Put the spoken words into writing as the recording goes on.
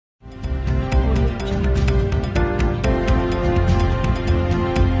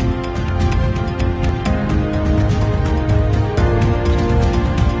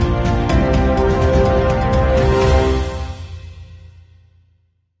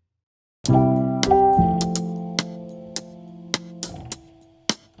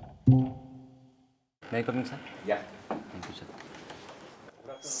May I come in, sir? Yeah. Thank you, sir.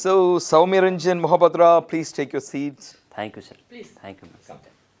 So, Soumya, Ranjan, Mohapatra, please take your seats. Thank you, sir. Please. Thank you, sir.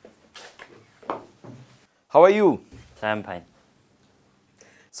 How are you? Sir, I am fine.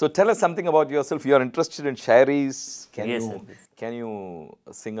 So, tell us something about yourself. You are interested in shairis. Yes, sir. Can you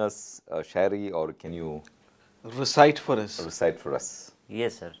sing us a shairi, or can you recite for us? recite for us?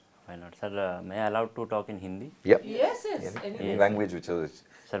 Yes, sir. Why not? Sir, may I allowed to talk in Hindi? Yep. Yes. Any language which is.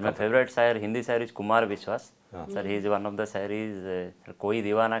 Sir, my favorite शायर हिंदी शायर is Kumar विश्वास. Sir, he is one of the shayaris कोई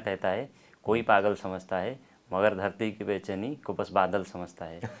दीवाना कहता है, कोई पागल समझता है, मगर धरती की बेचैनी को बस बादल समझता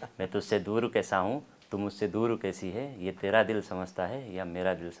है. मैं तुझसे दूर कैसा हूँ, तू मुझसे दूर कैसी है, ये तेरा दिल समझता है या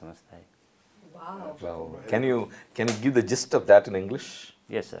मेरा दिल समझता है. Wow. Can you give the gist of that in English?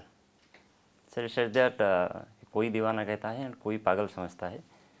 Yes, sir. Sir, it says that कोई दीवाना कहता है and कोई पागल समझता है.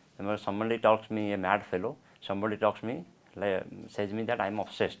 Whenever somebody talks me a mad fellow, somebody talks me says me that I am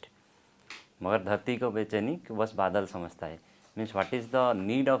obsessed. मगर धरती को बेचैनी कि बस बादल समझता है. Means what is the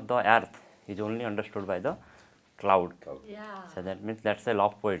need of the earth is only understood by the cloud. Yeah. So that means that's a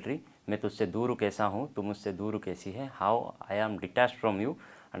love poetry. मैं तुझसे दूर कैसा हूँ, तू मुझसे दूर कैसी है. How I am detached from you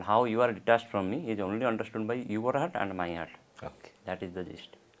and how you are detached from me is only understood by your heart and my heart. Okay. That is the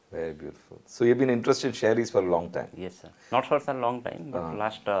gist. Very beautiful. So, you've been interested in shairis for a long time. Yes, sir. Not for a long time, but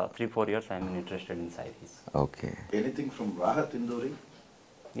last 3-4 years I am interested in shairis. Okay. Anything from Rahat Indori?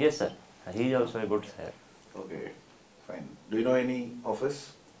 Yes, sir. He is also a good shair. Okay, fine. Do you know any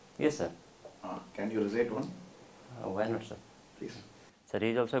office? Yes, sir. Can you recite one? Why not, sir? Please. Sir, he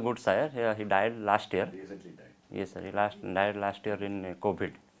is also a good shair. He died last year. Recently died. Yes, sir. He died last year in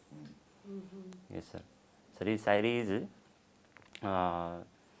COVID. Yes, sir. Sir, his shairi is.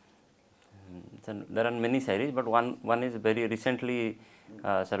 Sir, there are many shairis, but one is very recently,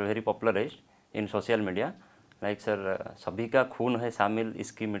 sir, very popularized in social media. Like, sir, सभी का खून है शामिल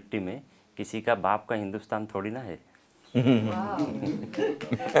इसकी मिट्टी में, किसी का बाप का हिंदुस्तान थोड़ी ना है.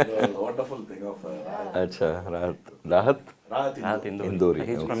 Wonderful thing of Rahat. Acha, Rahat Rahat Indori.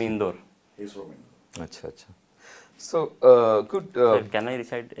 He is from Indore. He's from Indore. Acha. So, good. Sir, can I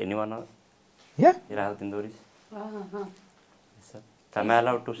recite anyone else? Yeah. Rahat Indore. Yes, sir. Am I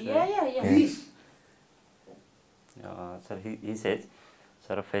allowed to say? Yeah. Please. Sir he says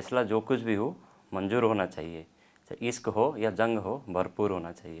sir फैसला जो कुछ भी हो मंजूर होना चाहिए. Sir इश्क हो या जंग हो भरपूर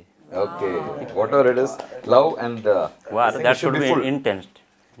होना चाहिए. Okay. Whatever it is, love and Wow, that should be full. intense,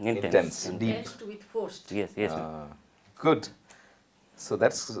 Deep. Test with forced. Yes, ma'am. Good. So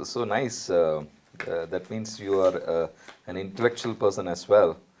that's so nice. That means you are an intellectual person as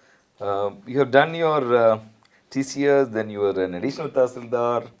well. You have done your TCS, then you were an additional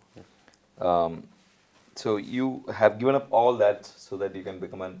Tahsildar. So you have given up all that so that you can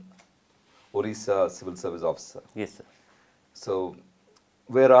become an Orissa civil service officer. Yes, sir. So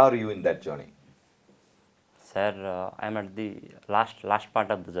where are you in that journey? Sir, I am at the last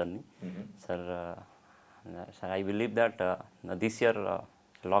part of the journey. Sir, I believe that this year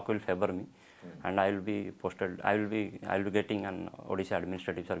luck will favor me, and I will be posted. I will be getting an Odisha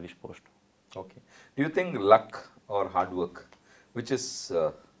administrative service post. Okay. Do you think luck or hard work, which is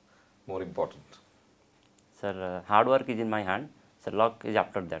more important? Sir, hard work is in my hand. Sir, luck is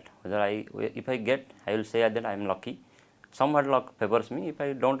after that. If I get, I will say that I am lucky. Somewhere luck favors me. If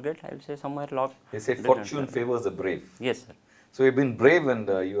I don't get, I will say somewhere luck. They say fortune favors the brave. Yes, sir. So you've been brave, and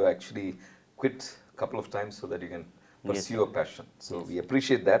you actually quit a couple of times so that you can pursue your passion. So we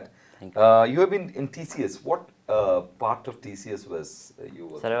appreciate that. Thank you. You have been in TCS. What part of TCS was you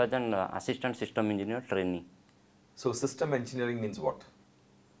were? Sir, I was an assistant system engineer trainee. So system engineering means what?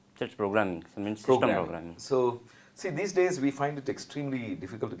 It's programming. So means system programming. So see, these days we find it extremely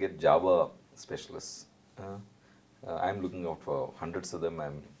difficult to get Java specialists. I'm looking out for hundreds of them.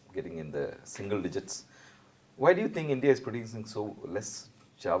 I'm getting in the single digits. Why do you think India is producing so less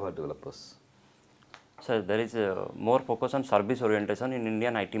Java developers? So there is more focus on service orientation in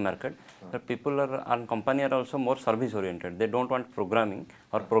Indian IT market. But people and company are also more service oriented. They don't want programming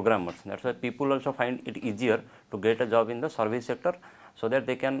or programmers. That's why people also find it easier to get a job in the service sector, so that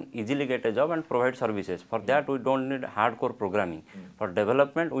they can easily get a job and provide services. For that, we don't need hardcore programming. For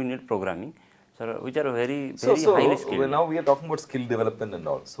development, we need programming, so which are very highly skilled. Well, now we are talking about skill development and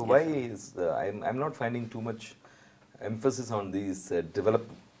all. So why is I'm not finding too much emphasis on these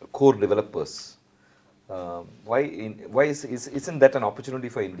core developers? Why isn't that an opportunity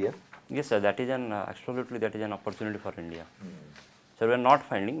for India? Yes, sir. That is absolutely that is an opportunity for India. So we are not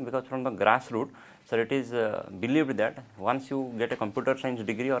finding, because from the grassroots, sir, it is believed that once you get a computer science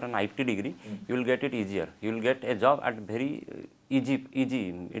degree or an IT degree, you will get it easier. You will get a job at very easy.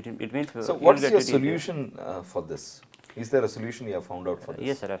 It means. So what's your solution for this? Is there a solution you have found out for this?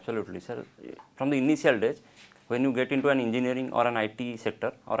 Yes, sir, absolutely, sir. From the initial days, when you get into an engineering or an IT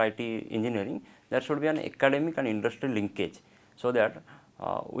sector or IT engineering, there should be an academic and industry linkage, so that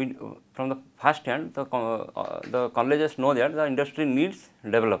from the first hand, the colleges know that the industry needs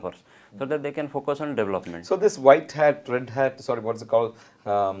developers, so that they can focus on development. So this white hat, red hat, sorry, what's it called?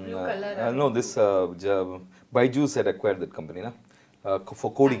 Blue color. No, this Byju's had acquired that company, na?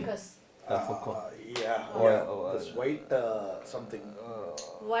 For coding. Focus. This white something.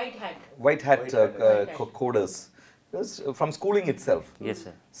 White hat. White hat White hat. coders. Yes, from schooling itself. Yes,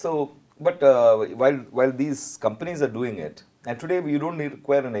 sir. So, but while these companies are doing it, and today you don't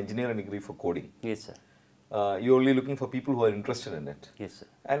require an engineering degree for coding. Yes, sir. You're only looking for people who are interested in it. Yes, sir.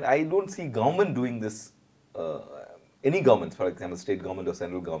 And I don't see government doing this, any government, for example, state government or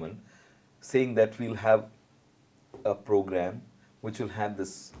central government, saying that we'll have a program which will have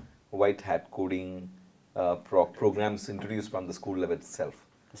this white hat coding programs introduced from the school level itself.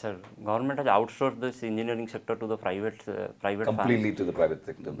 Sir, government has outsourced this engineering sector to the private Completely firms. to the private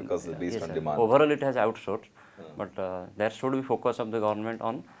sector because it's based Yes, on sir. demand. Overall, it has outsourced, but there should be focus of the government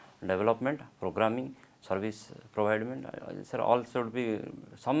on development, programming, service providement. Sir, all should be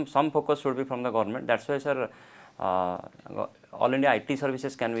some focus should be from the government. That's why, sir, all India IT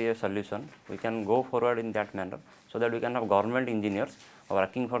services can be a solution. We can go forward in that manner, so that we can have government engineers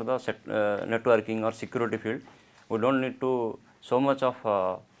working for the networking or security field. We don't need to so much of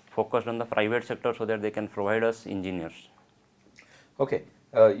focused on the private sector, so that they can provide us engineers. Okay,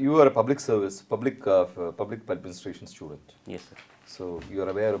 you are a public service, public administration student. Yes, sir. So you are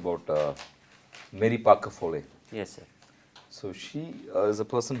aware about Mary Parker Foley. Yes, sir. So she is a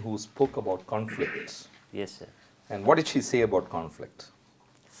person who spoke about conflict. Yes, sir. And what did she say about conflict?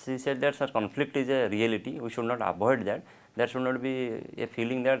 She said that, sir, conflict is a reality. We should not avoid that. There should not be a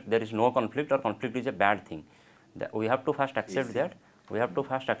feeling that there is no conflict or conflict is a bad thing. We have to first accept that. We have to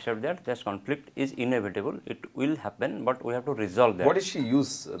first accept that this conflict is inevitable. It will happen, but we have to resolve that. What did she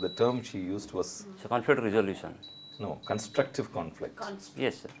use? The term she used was, So conflict resolution. no, constructive conflict,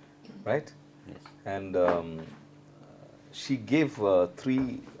 Yes, sir. right? Yes. And she gave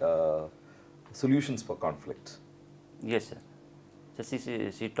 3 solutions for conflict. Yes, sir. So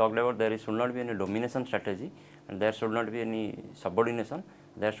she talked about should not be any domination strategy, and there should not be any subordination.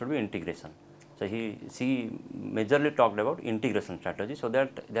 There should be integration. So she majorly talked about integration strategy, so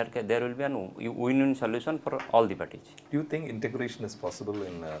that there will be a win-win solution for all the parties. Do you think integration is possible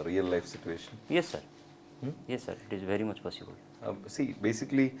in a real life situation? Yes, sir. Yes, sir. It is very much possible. See,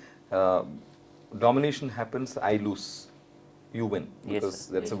 basically, domination happens, I lose, you win. Yes, Because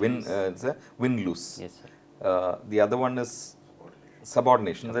sir. that's a win, it's a win-lose. Yes, sir. The other one is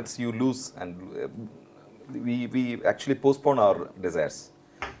subordination, that's you lose, and we actually postpone our desires.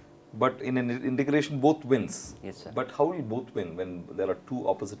 But in an integration, both wins. Yes, sir. But how will both win when there are 2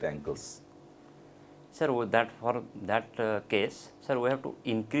 opposite angles? Sir, for that case, sir, we have to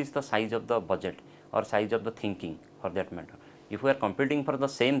increase the size of the budget or size of the thinking for that matter. If we are competing for the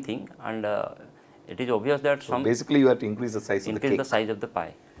same thing, and it is obvious that So basically, you have to increase the size of the increase cake. the size of the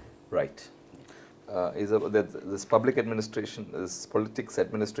pie. Right. This public administration, this politics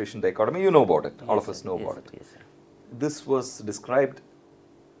administration dichotomy, you know about it. All of us know about it. Yes, sir. This was described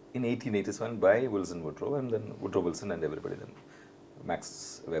in 1887 by Wilson Woodrow, and then Woodrow Wilson and everybody, then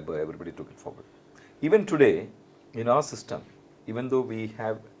Max Weber, everybody took it forward. Even today, in our system, even though we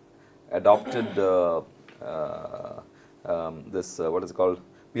have adopted this, what is it called,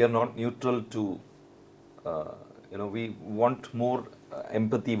 we are not neutral to, we want more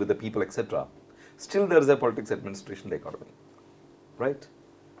empathy with the people, etc. Still there is a politics administration dichotomy, right?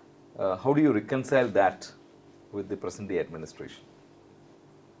 How do you reconcile that with the present day administration?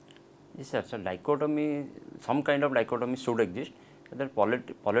 Yes, sir. So dichotomy, some kind of dichotomy should exist. That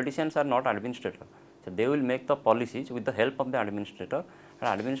politicians are not administrators. So they will make the policies with the help of the administrator,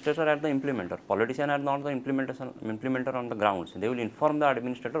 and administrator are the implementer. Politicians are not the implementer on the grounds. They will inform the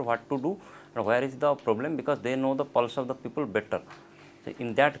administrator what to do and where is the problem, because they know the pulse of the people better. So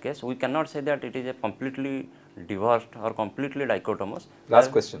in that case, we cannot say that it is a completely divorced or completely dichotomous.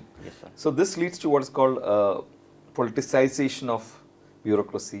 Last question. Yes, sir. So this leads to what is called politicization of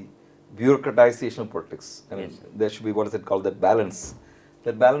bureaucracy, bureaucratization of politics. I mean, Yes, sir. there should be, what is it called, that balance.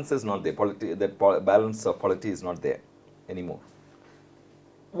 That balance is not there. Balance of polity is not there anymore.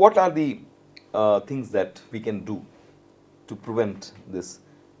 What are the things that we can do to prevent this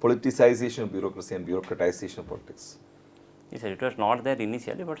politicization of bureaucracy and bureaucratization of politics? Yes, sir. It was not there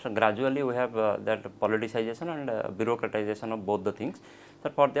initially, but gradually we have that politicization and bureaucratization of both the things. So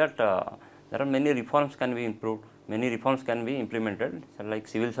for that, there are many reforms can be improved. many reforms can be implemented. So like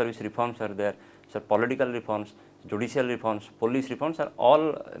civil service reforms are there, so political reforms, judicial reforms, police reforms are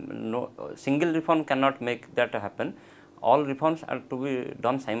all single reform cannot make that happen. All reforms are to be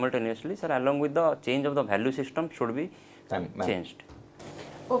done simultaneously, sir, along with the change of the value system should be changed.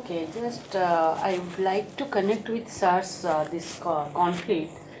 Okay, just I would like to connect with SARS this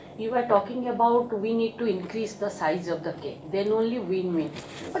conflict. You were talking about we need to increase the size of the cake, then only win-win.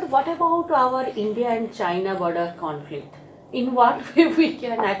 But what about our India and China border conflict? In what way we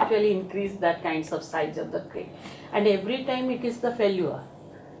can actually increase that kinds of size of the cake? And every time it is the failure.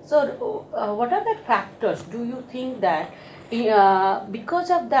 So what are the factors? Do you think that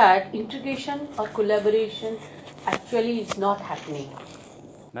because of that integration or collaboration actually is not happening?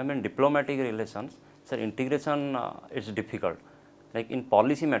 Ma'am, in diplomatic relations, sir, integration is difficult. Like in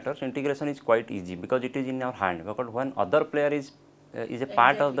policy matters, integration is quite easy because it is in our hand. Because when other player is a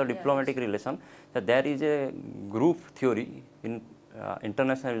part of the diplomatic relation, so there is a group theory in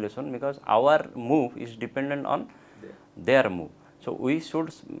international relation because our move is dependent on their move. So we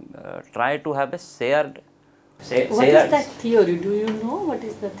should try to have a shared. What is that theory? Do you know what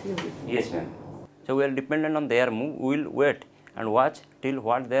is the theory? Yes, ma'am. So we are dependent on their move. We will wait and watch till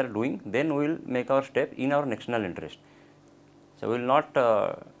what they are doing. Then we will make our step in our national interest. So we will not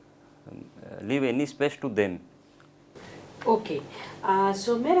leave any space to them. Okay.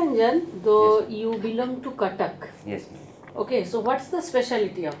 So Ranjan, though yes, you belong to Cuttack. Yes, ma'am. Okay. So what's the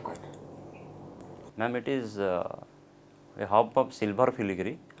speciality of Cuttack? Ma'am, it is a hub of silver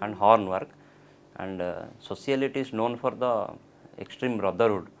filigree and horn work, and socially it is known for the extreme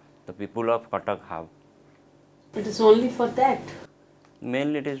brotherhood the people of Cuttack have. It is only for that?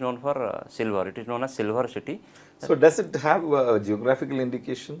 Mainly it is known for silver. It is known as silver city. So does it have a geographical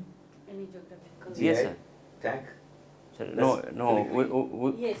indication? Any geographical? Yes, sir. Tag? Sir,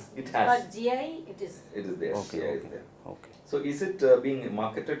 no. Yes, it has. for GI it is. It is there. Okay, GI okay. is there. Okay. So is it being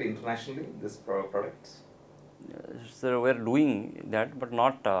marketed internationally, this products? So we are doing that, but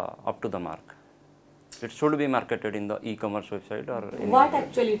not up to the mark. It should be marketed in the e-commerce website or. What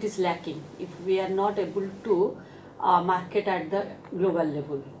actually it is lacking if we are not able to market at the global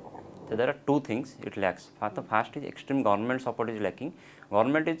level? So there are two things it lacks. The first is extreme government support is lacking.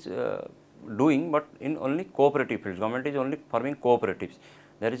 Government is doing, but in only cooperative fields. Government is only forming cooperatives.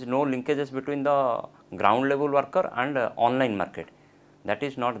 There is no linkages between the ground level worker and online market. That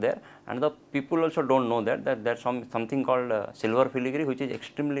is not there, and the people also don't know that there's something called silver filigree, which is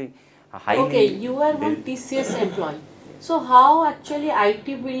extremely highly. Okay, you are one TCS employee. So how actually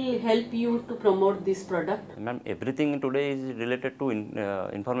IT will help you to promote this product? Ma'am, everything today is related to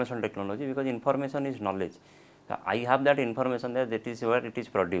information technology because information is knowledge. So I have that information there, that is where it is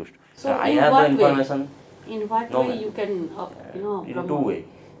produced. So I in have what the information. Way? In what way you can promote? In two ways.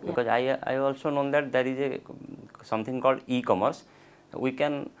 Because I also know that there is a something called e-commerce. We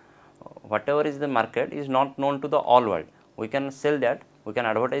can, whatever is the market is not known to the all world. We can sell that. We can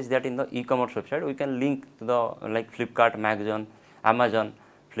advertise that in the e-commerce website. We can link to the like Flipkart, Amazon,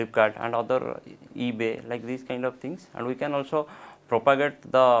 Flipkart and other eBay, like these kind of things. And we can also propagate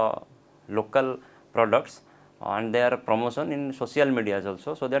the local products and their promotion in social medias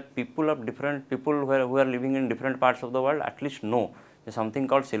also, so that people of different people who are living in different parts of the world at least know there's something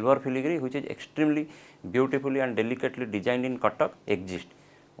called silver filigree, which is extremely beautifully and delicately designed in Cuttack exists.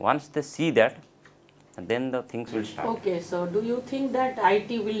 Once they see that, then the things will start. Okay, so do you think that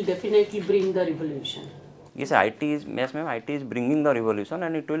IT will definitely bring the revolution? Yes, IT is, yes ma'am, IT is bringing the revolution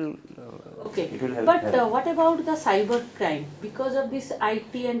and it will. Okay, it will help. But what about the cyber crime? Because of this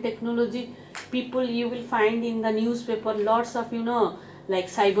IT and technology, people you will find in the newspaper lots of like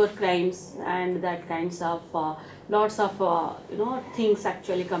cyber crimes and that kinds of lots of things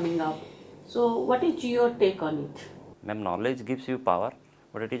actually coming up. So what is your take on it? Ma'am, knowledge gives you power,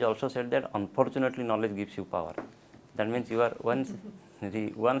 but it is also said that unfortunately knowledge gives you power. That means you are once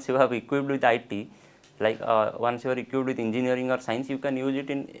you have equipped with IT, like once you are equipped with engineering or science, you can use it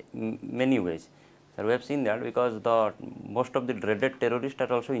in many ways. So we have seen that because most of the dreaded terrorists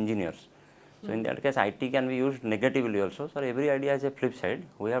are also engineers. So in that case, IT can be used negatively also. So every idea has a flip side.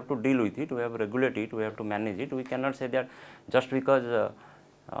 We have to deal with it. We have to regulate it. We have to manage it. We cannot say that just because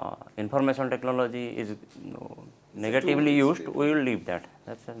information technology is negatively used, we will leave that.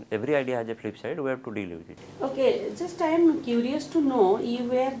 Every idea has a flip side. We have to deal with it. Okay, just I am curious to know, you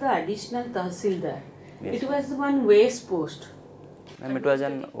were the additional Tahsildar. Yes. It was one waste post. Ma'am, it was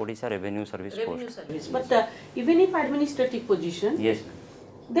an Odisha Revenue Service post. Service. But even if administrative position, Yes.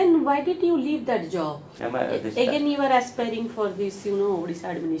 then why did you leave that job? Again, you were aspiring for this,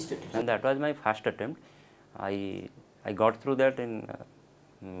 Odisha administrative. And that was my first attempt. I got through that in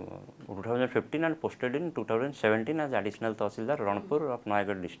 2015 and posted in 2017 as additional Tahsildar Ranpur of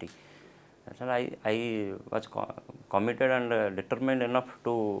Noagarh district. Sir, I was committed and determined enough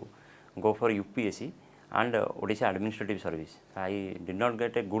to go for UPSC and Odisha Administrative Service. I did not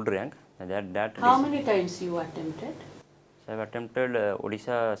get a good rank. How many times you attempted? So I have attempted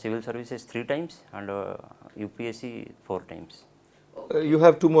Odisha Civil Services 3 times and UPSC 4 times. You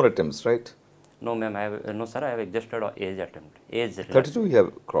have 2 more attempts, right? No, ma'am. No, sir. I have exhausted age attempt. Age 32 you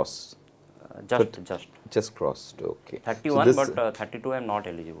have crossed. Just Crossed. Okay. 31, but 32 I am not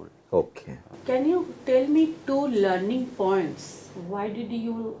eligible. Okay. Can you tell me 2 learning points? Why did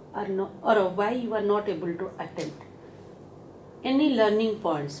you are not, or why you are not able to attempt? Any learning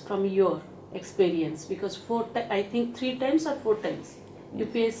points from your experience? Because I think 3 times or 4 times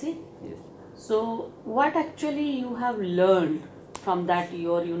UPSC. Yes. So what actually you have learned from that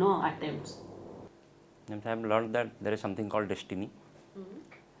your attempts? I have learned that there is something called destiny.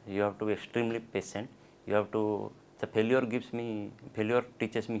 You have to be extremely patient. You have to. The failure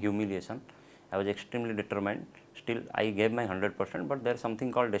teaches me humiliation. I was extremely determined. Still, I gave my 100%, but there is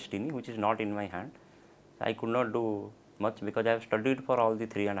something called destiny which is not in my hand. I could not do much because I have studied for all the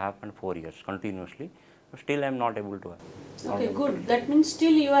 3.5 and 4 years continuously. But still, I am not able to. Okay, good. That means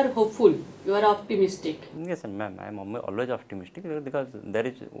still you are hopeful. You are optimistic. Yes, ma'am. I am always optimistic because there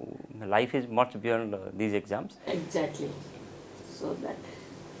is life is much beyond these exams. Exactly. So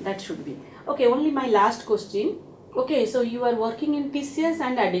that should be. Okay, only my last question. Okay, so you are working in TCS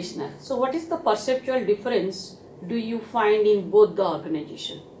and additional. So what is the perceptual difference do you find in both the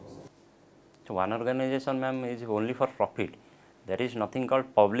organization? So one organization, ma'am, is only for profit. There is nothing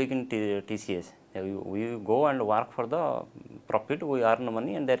called public in TCS. We go and work for the profit, we earn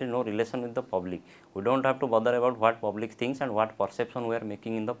money, and there is no relation with the public. We don't have to bother about what public thinks and what perception we are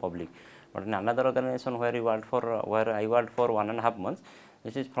making in the public. But in another organization where I worked for 1.5 months,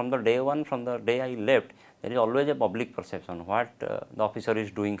 this is from the day one, from the day I left, there is always a public perception. What the officer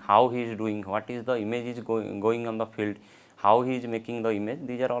is doing, how he is doing, what is the image is going on the field, how he is making the image.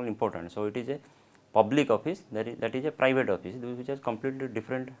 These are all important. So it is a public office, that is a private office, which has completely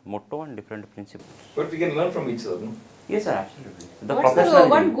different motto and different principles. But we can learn from each other, no? Yes, sir, absolutely. What's the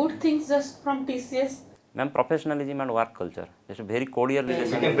one good thing just from TCS? Ma'am, professionalism and work culture. It's a very cordial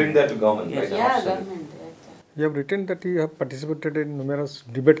relation. We can bring that to government, Yes, right? sir, Yeah, absolutely. government. You have written that you have participated in numerous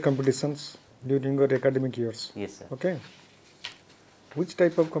debate competitions during your academic years. Yes, sir. Okay. Which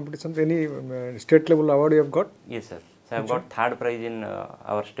type of competitions? Any state level award you have got? Yes, sir. So I have got 3rd prize in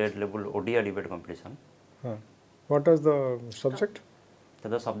our state level ODI debate competition. What was the subject? So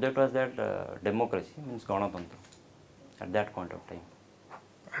the subject was that democracy means Ganatantra at that point of time.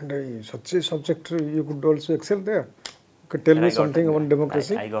 And such a subject you could also excel there. Could tell And me I got- something about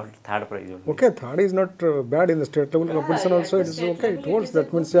democracy. I got 3rd prize only. Okay, third is not bad in the state level competition also. It is okay. It holds.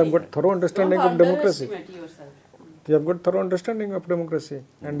 That means you have got thorough understanding of democracy. You have got thorough understanding of democracy,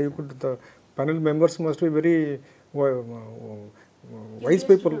 and you could. The panel members must be very wise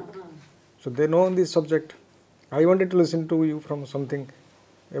people, so they know this subject. I wanted to listen to you from something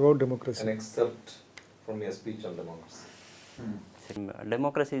about democracy. An excerpt from your speech on democracy.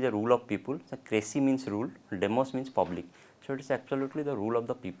 Democracy is a rule of people. So cracy means rule, demos means public. So it is absolutely the rule of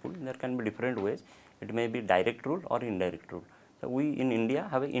the people. There can be different ways. It may be direct rule or indirect rule. So we in India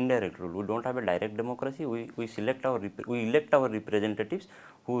have an indirect rule. We don't have a direct democracy. We elect our representatives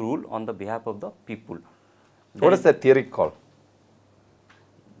who rule on the behalf of the people. What is that theory called?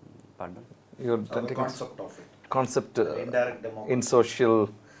 Pardon? Your The concept of it. concept Indirect democracy. in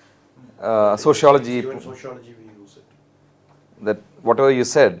sociology. Even sociology we use it. That whatever you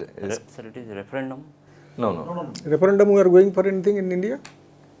said is Sir, it is referendum. no. Referendum we are going for anything in India?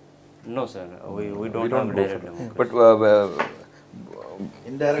 No, sir. We don't have go direct for democracy. But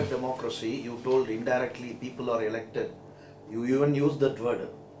Indirect democracy, you told indirectly people are elected. You even use that word.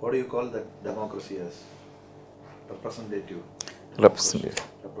 What do you call that democracy as? Representative.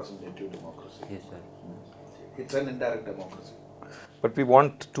 Representative democracy. Yes, sir. It's an indirect democracy. But we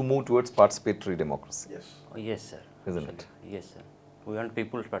want to move towards participatory democracy, Yes. Yes, sir. isn't it? Yes, sir. We want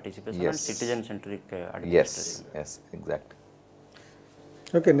people's participation Yes. and citizen-centric Yes, administration. yes, exactly.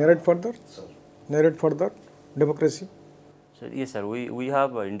 Okay, narrate further. Sir. Narrate further. Democracy. So yes, sir. We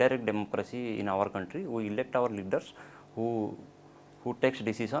have indirect democracy in our country. We elect our leaders who takes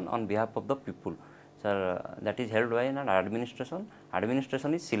decision on behalf of the people. Sir, that is held by an administration.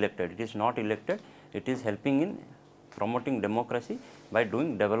 Administration is selected. It is not elected. It is helping in promoting democracy by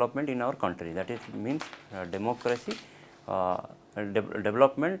doing development in our country. That is means democracy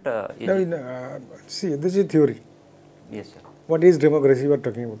development is. See, this is theory. Yes, sir. What is democracy you are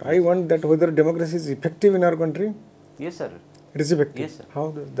talking about? I want that whether democracy is effective in our country. Yes, sir. It is effective. Yes, sir.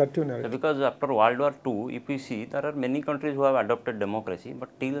 How that you narrate? So because after World War II, if we see, there are many countries who have adopted democracy, but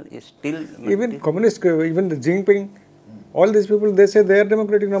still Even communist, even the Jinping, all these people, they say they are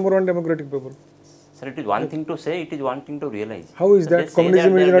democratic, number one democratic people. sir, it is one thing to say, it is one thing to realize. How is So they that? say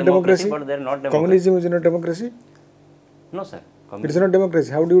Communism they is are not democracy? but they are not democracy. Communism is not democracy? No, sir. It is not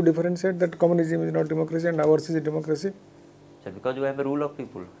democracy. How do you differentiate that communism is not democracy and ours is democracy? Sir, because you have a rule of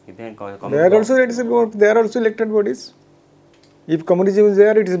people. If they They are also, they are also elected bodies. If communism is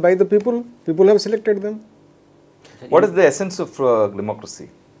there, it is by the people. People have selected them. What is the essence of democracy?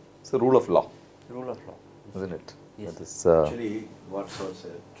 It's the rule of law, rule of law. isn't it? Yes. That is, Actually, what Sir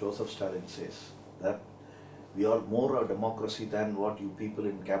said, Joseph Stalin says that we are more a democracy than what you people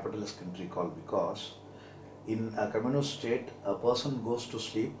in capitalist country call, because in a communist state, a person goes to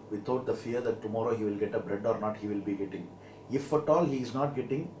sleep without the fear that tomorrow he will get a bread or not he will be getting. If at all he is not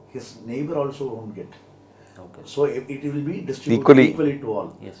getting, his neighbor also won't get. Okay. So it will be distributed equally to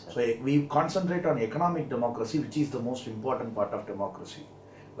all. Yes, sir. So we concentrate on economic democracy, which is the most important part of democracy.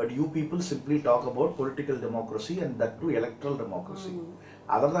 But you people simply talk about political democracy and that too electoral democracy.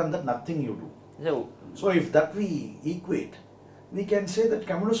 Other than that, nothing you do. So if that we equate, we can say that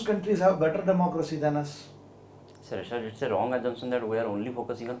communist countries have better democracy than us. Sir, it's a wrong assumption that we are only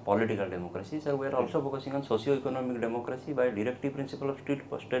focusing on political democracy. Sir, we are also focusing on socio-economic democracy by directive principle of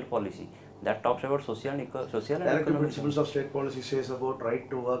state policy that talks about social and Directive economic. principles of state policy says about right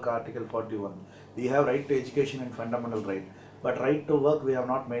to work, Article 41. We have right to education and fundamental right. But right to work, we have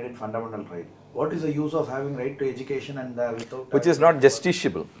not made it fundamental right. What is the use of having right to education and without... which is not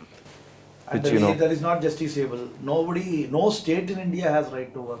justiciable. And Which, you know, that is not justiciable. No state in India has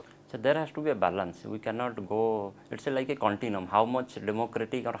right to work. So there has to be a balance. We cannot go, it's like a continuum. How much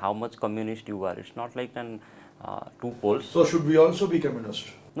democratic or how much communist you are. It's not like an two poles. So should we also be communist?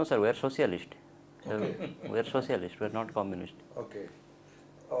 No, sir, we are socialist. So Okay. we are socialist, we are not communist. Okay.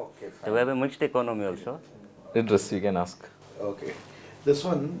 Okay, So we have a mixed economy also. interest you can ask. Okay. This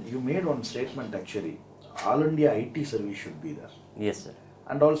one, you made one statement actually. All India IT service should be there. Yes, sir.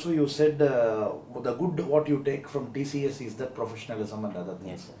 And also you said the good what you take from TCS is that professionalism and other things.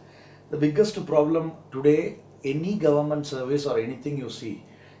 Yes, sir. The biggest problem today, any government service or anything you see,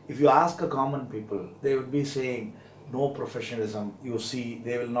 if you ask a common people, they would be saying no professionalism. You see,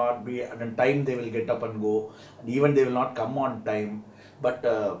 they will not be at a time, they will get up and go, and even they will not come on time. But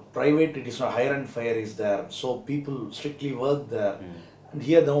private, it is not, hire and fire is there, so people strictly work there. And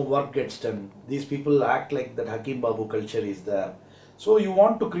here no work gets done. These people act like that Hakim Babu culture is there. So you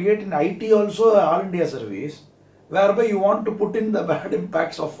want to create in IT also a All India service, whereby you want to put in the bad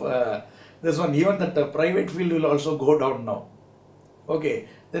impacts of this one. Even that private field will also go down now. Okay,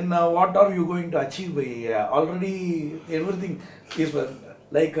 then what are you going to achieve? Already everything is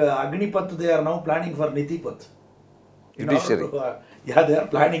like Agnipath, they are now planning for Nitipath. Judiciary. Yeah, they are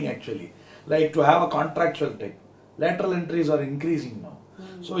planning actually, like to have a contractual type. Lateral entries are increasing now.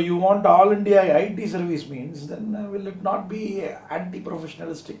 So you want all India IT service means, then will it not be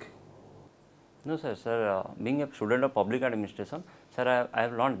anti-professionalistic? No, sir. Sir, being a student of public administration, sir, I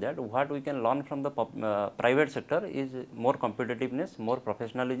have learned that what we can learn from the private sector is more competitiveness, more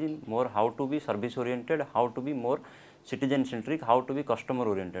professionalism, more how to be service oriented, how to be more citizen centric, how to be customer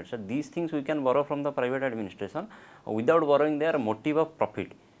oriented. So these things we can borrow from the private administration without borrowing their motive of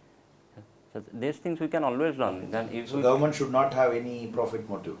profit. So these things we can always learn. Then if So government should not have any profit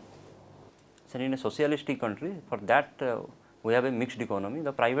motive. So in a socialistic country, for that we have a mixed economy.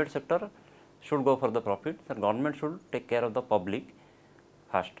 The private sector should go for the profit. The government should take care of the public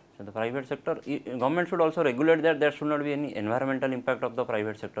first. So the private sector, government should also regulate that there should not be any environmental impact of the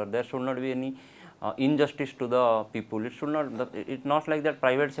private sector. There should not be any injustice to the people. It should not. It's not like that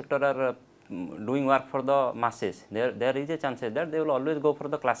private sector are doing work for the masses. There is a chance that they will always go for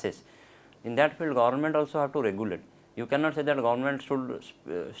the classes. In that field, government also have to regulate. You cannot say that government should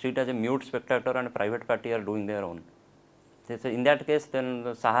sit as a mute spectator and private party are doing their own. So in that case, then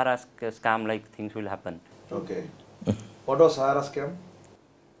the Sahara scam like things will happen. Okay. What was Sahara scam?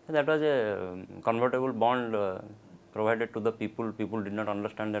 That was a convertible bond provided to the people. People did not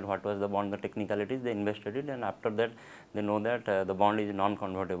understand that what was the bond, the technicalities. They invested it, and after that, they know that the bond is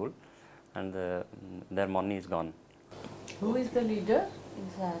non-convertible, and their money is gone. Who is the leader in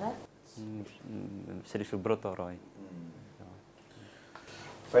Sahara? Sri Subrata Roy.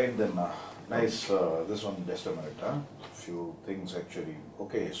 Fine then. Nice. This one, just a minute. Few things actually.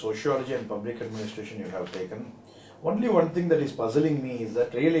 Okay, sociology and public administration you have taken. Only one thing that is puzzling me is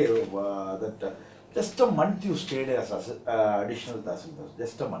that really just a month you stayed as additional Tahsildar.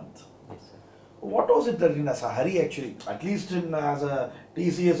 Just a month. Yes, sir. What was it that in a hurry actually? At least as a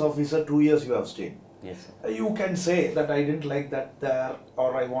TCS officer, 2 years you have stayed. Yes, sir. You can say that I didn't like that there,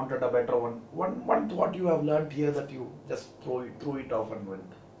 or I wanted a better one. What you have learned here that you just threw it off and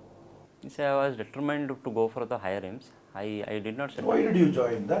went. So I was determined to go for the higher aims. I did not settle. Why did you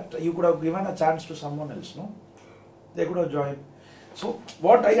join that? You could have given a chance to someone else, no? They could have joined. So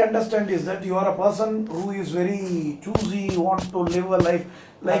what I understand is that you are a person who is very choosy. You want to live a life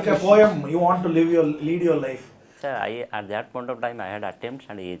like a poem. You want to lead your life. Sir, at that point of time I had attempts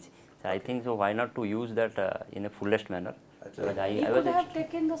and age. So I think so. Why not to use that in a fullest manner? Because You could have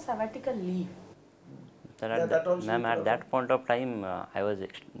taken the sabbatical leave. Sir, Yeah, that also ma'am, you at could that point of time I was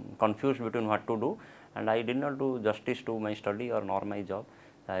confused between what to do, and I did not do justice to my study or nor my job.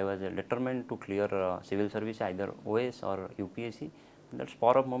 I was determined to clear civil service, either OS or UPSC. In that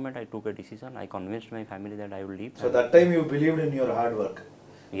spur of moment, I took a decision. I convinced my family that I will leave. So that time you believed in your hard work.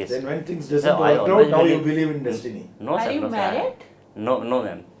 Yes. Then when things Sir, doesn't I work out, always now you believe- believe in destiny. No, Are sir. you No, sir. married? No,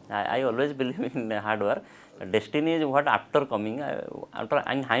 ma'am. I always believe in hard work. Destiny is what after coming. After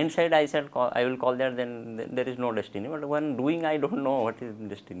in hindsight, I said I will call that. Then there is no destiny. But when doing, I don't know what is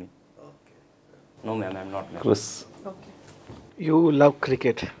destiny. No, ma'am. I'm not married. Chris. Okay. You love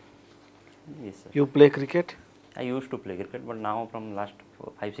cricket. Yes, sir. You play cricket, I used to play cricket, but now from last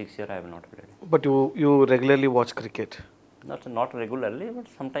 5-6 years I have not played. but you regularly watch cricket. Not regularly, but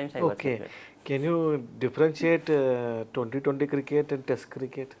sometimes I watch Okay. cricket. Can you differentiate 2020 cricket and Test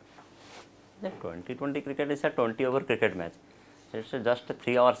cricket? The 2020 cricket is a 20-over cricket match. It's just a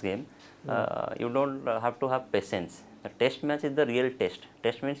 3 hours game. You don't have to have patience. The test match is the real test.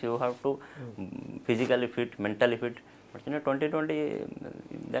 Test means you have to physically fit, mentally fit. But in a 2020,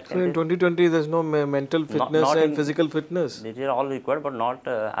 that So in 2020, there's no mental fitness not and in- physical fitness. these are all required, but not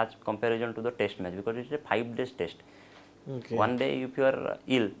as comparison to the test match, because it's a 5 days test. Okay. One day if you are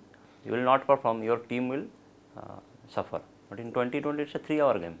ill, you will not perform, your team will suffer. But in 2020, it's a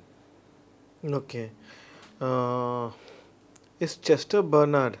 3-hour game. Okay. Is Chester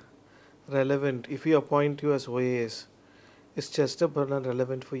Bernard relevant if we appoint you as OAS? Is Chester Bernard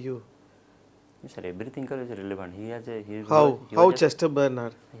relevant for you? Yes, sir, every thinker is relevant. He has a How Chester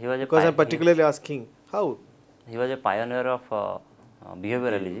Bernard? he was a Because I'm pi- particularly asking how. he was a pioneer of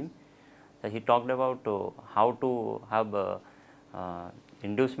behavioralism. So he talked about how to have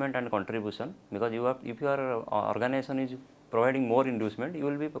inducement and contribution, because you have, if your organization is providing more inducement, you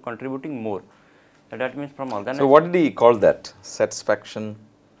will be contributing more. So that means from organization. So what did he call that? Satisfaction,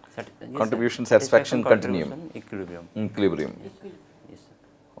 Yes, sir. contribution, satisfaction, continuum, contribution, equilibrium. equilibrium. Yes, sir.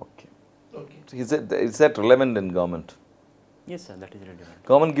 Okay. Okay. So is that relevant in government? Yes, sir, that is relevant.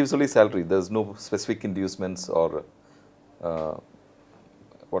 Government gives only salary. There is no specific inducements or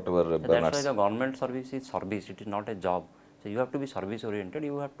whatever. So that's Bernard's. why the government service is service. It is not a job. So you have to be service oriented.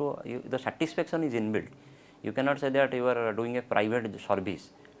 You have to. The satisfaction is inbuilt. You cannot say that you are doing a private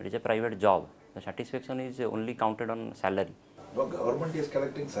service. It is a private job. The satisfaction is only counted on salary. No, government is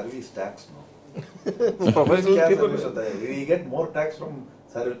collecting service tax now. Professional क्या people. service होता है? We get more tax from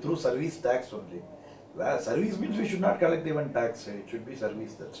through service tax only. Well, service means we should not collect even tax. It should be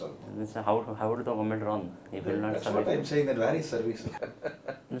service. That's all. Means how would the government run if it will not That's what I'm service? saying. That where is service?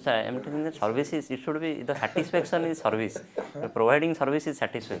 Means I am telling that service is, it should be, the satisfaction is service. The providing service is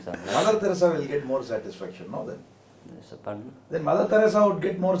satisfaction. Mother Teresa will get more satisfaction. No, then. Yes, pardon? Then Mother Teresa would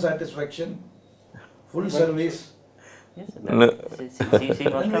get more satisfaction. Full service. Yes, No. she must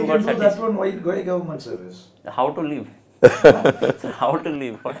Then have we got can do that satisfaction. one. Why government service? How to live? So how to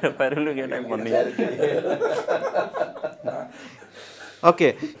live? Where will you get money?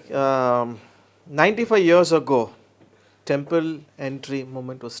 Okay. 95 years ago, temple entry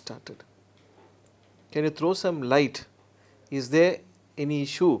movement was started. Can you throw some light? Is there any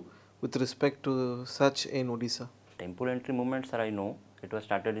issue with respect to such in Odisha? Temple entry movement, sir, I know. It was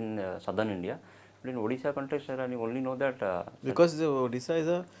started in southern India. But in Odisha context, sir, I only know that Because the Odisha is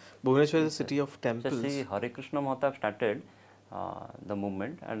a Bhubaneswar is a city of so temples. see, Hare Krishna Mohapatra started the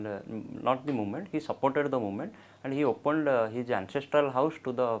movement, and not the movement, he supported the movement, and he opened his ancestral house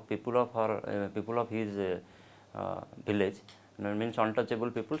to the people of his village. And it means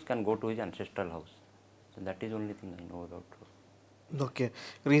untouchable peoples can go to his ancestral house. So that is only thing I know about. Okay.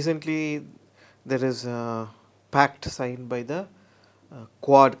 Recently, there is a pact signed by the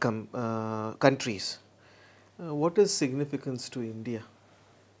Quad countries. What is significance to India?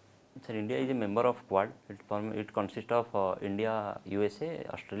 Sir, India is a member of Quad. It consists of India, USA,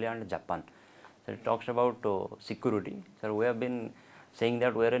 Australia and Japan. So it talks about security. So we have been saying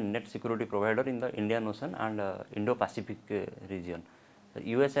that we are a net security provider in the Indian Ocean and Indo-Pacific region. The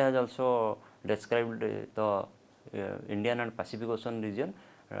USA has also described the Indian and Pacific Ocean region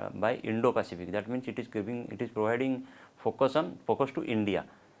by Indo-Pacific. That means it is providing focus to India.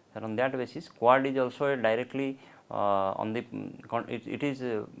 Sir, on that basis, Quad is also a directly on the it is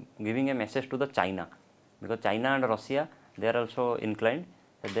giving a message to the China, because China and Russia, they are also inclined.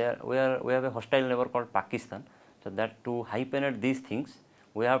 We have a hostile neighbor called Pakistan. So that to hyphenate these things,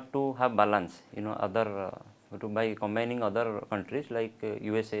 we have to have balance. Other by combining other countries like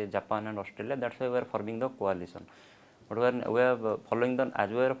USA, Japan, and Australia. That's why we are forming the coalition. But we are following as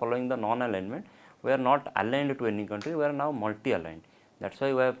we are following the non-alignment, we are not aligned to any country. We are now multi-aligned. That's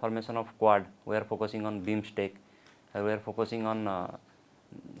why we have formation of Quad. We are focusing on BIMSTEC. We are focusing on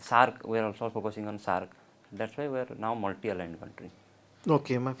SARC. We are also focusing on SARC. That's why we are now multi-aligned country.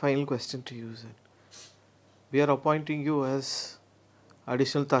 Okay, my final question to you is that we are appointing you as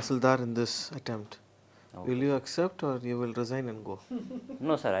additional Tahsildar in this attempt. Okay. Will you accept or you will resign and go?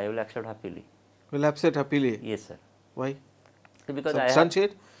 No, sir, I will accept happily. Will accept happily? Yes, sir. Why? Because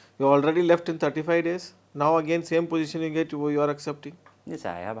Substantiate? You already left in 35 days. Now again same position you get, you are accepting. Yes,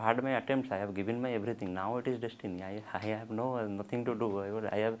 I have had my attempts. I have given my everything. Now it is destiny. I have nothing to do.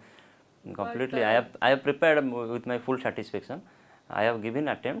 I have completely. I have prepared with my full satisfaction. I have given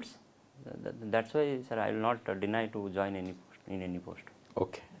attempts. That's why, sir, I will not deny to join in any post.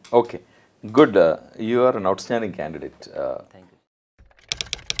 Okay. Okay. Good. You are an outstanding candidate. Thank you.